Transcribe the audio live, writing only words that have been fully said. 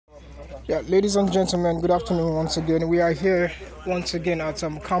Yeah, ladies and gentlemen, good afternoon once again. We are here once again at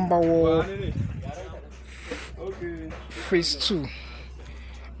Camberwall Phase 2.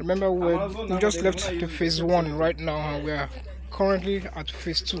 Remember, we just left the Phase 1 right now, and we are currently at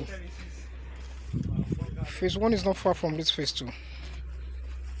Phase 2. Phase 1 is not far from this Phase 2.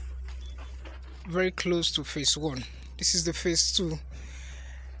 Very close to Phase 1. This is the Phase 2.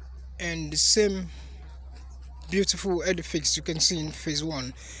 And the same beautiful edifice you can see in Phase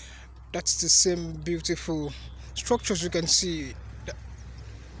 1. That's the same beautiful structures you can see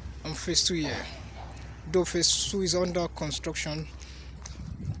on Phase 2 here. Though Phase 2 is under construction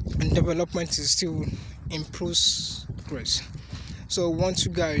and development is still in progress. So I want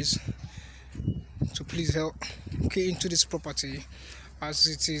you guys to please help key into this property as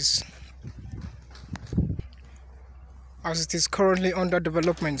it is currently under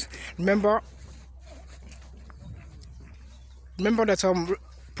development. Remember that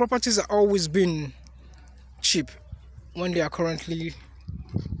properties are always been cheap when they are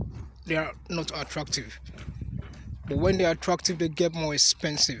not attractive, but when they are attractive they get more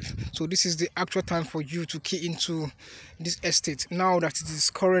expensive. So this is the actual time for you to key into this estate now that it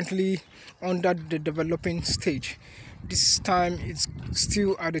is currently under the developing stage. This time it's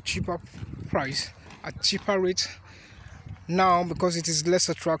still at a cheaper price, at cheaper rate now because it is less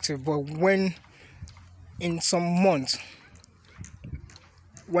attractive. But when in some months,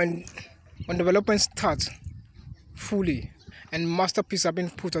 when development starts fully and masterpiece have been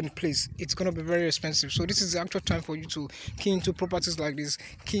put on place, it's going to be very expensive. So this is the actual time for you to key into properties like this,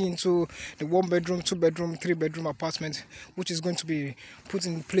 key into the 1-bedroom, 2-bedroom, 3-bedroom apartment which is going to be put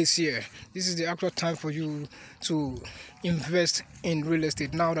in place here. This is the actual time for you to invest in real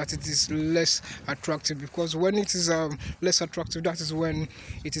estate now that it is less attractive, because when it is less attractive, that is when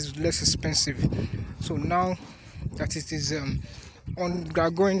it is less expensive. So now that it is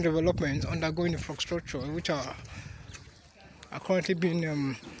undergoing development, undergoing infrastructure, which are currently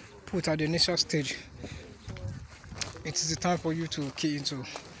being put at the initial stage, it is the time for you to key into it.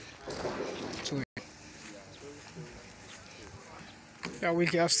 Yeah, we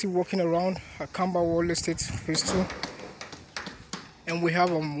are still walking around at Camberwall Estate Phase 2, and we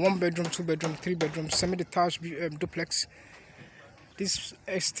have 1-bedroom, 2-bedroom, 3-bedroom, semi-detached duplex. This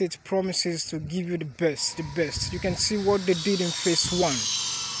estate promises to give you the best. You can see what they did in Phase 1.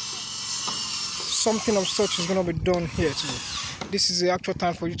 Something of such is going to be done here too. This is the actual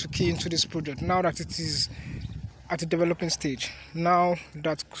time for you to key into this project now that it is at the developing stage. Now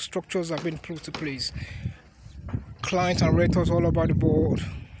that structures have been put to place, clients and renters all over the world,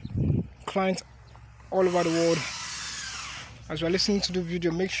 as you are listening to the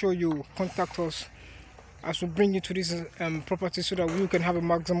video, make sure you contact us as we bring you to this property so that you can have a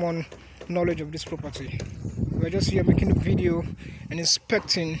maximum knowledge of this property. We're just here making a video and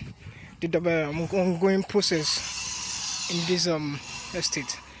inspecting the ongoing process in this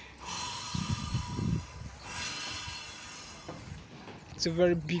estate. It's a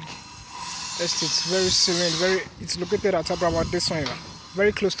very big estate, very serene, it's located at about this one here,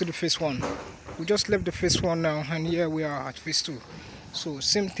 very close to the Phase 1. We just left the Phase 1 now, and here we are at Phase 2. So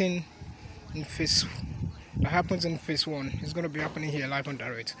same thing in Phase that happens in Phase 1 is going to be happening here live and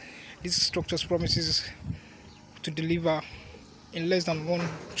direct. This structure promises to deliver in less than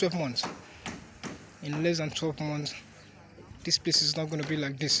 12 months. In less than 12 months, this place is not going to be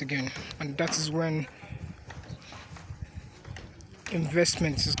like this again, and that is when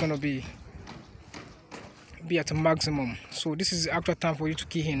investment is going to be at a maximum. So this is the actual time for you to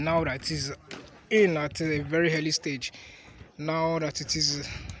key in now that it is in at a very early stage, now that it is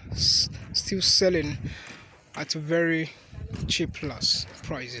still selling at very cheap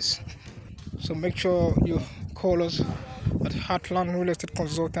prices. So make sure you call us at Heartland Real Estate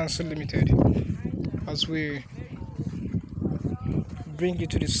Consultancy Limited as we bring you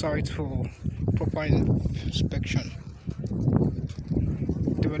to the site for proper inspection.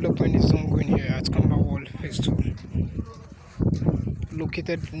 Development is ongoing here at Camberwall Phase 2,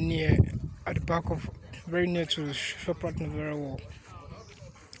 located at the back of, very near to ShopRite Novare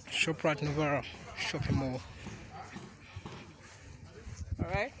shopping mall.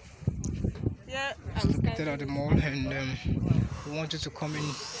 Alright. Yeah, it's located at the mall, and we want you to come in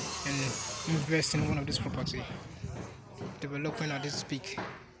and invest in one of these property. Development at this peak.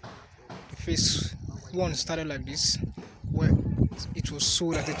 The Phase 1 started like this, where it was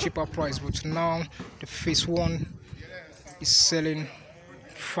sold at a cheaper price, but now the Phase 1 is selling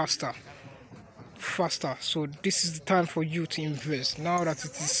faster. So this is the time for you to invest now that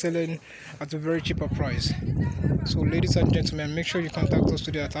it is selling at a very cheaper price. So ladies and gentlemen, make sure you contact us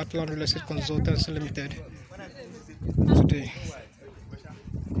today at Heartland Real Estate Consultancy Limited today.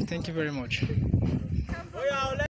 Thank you very much.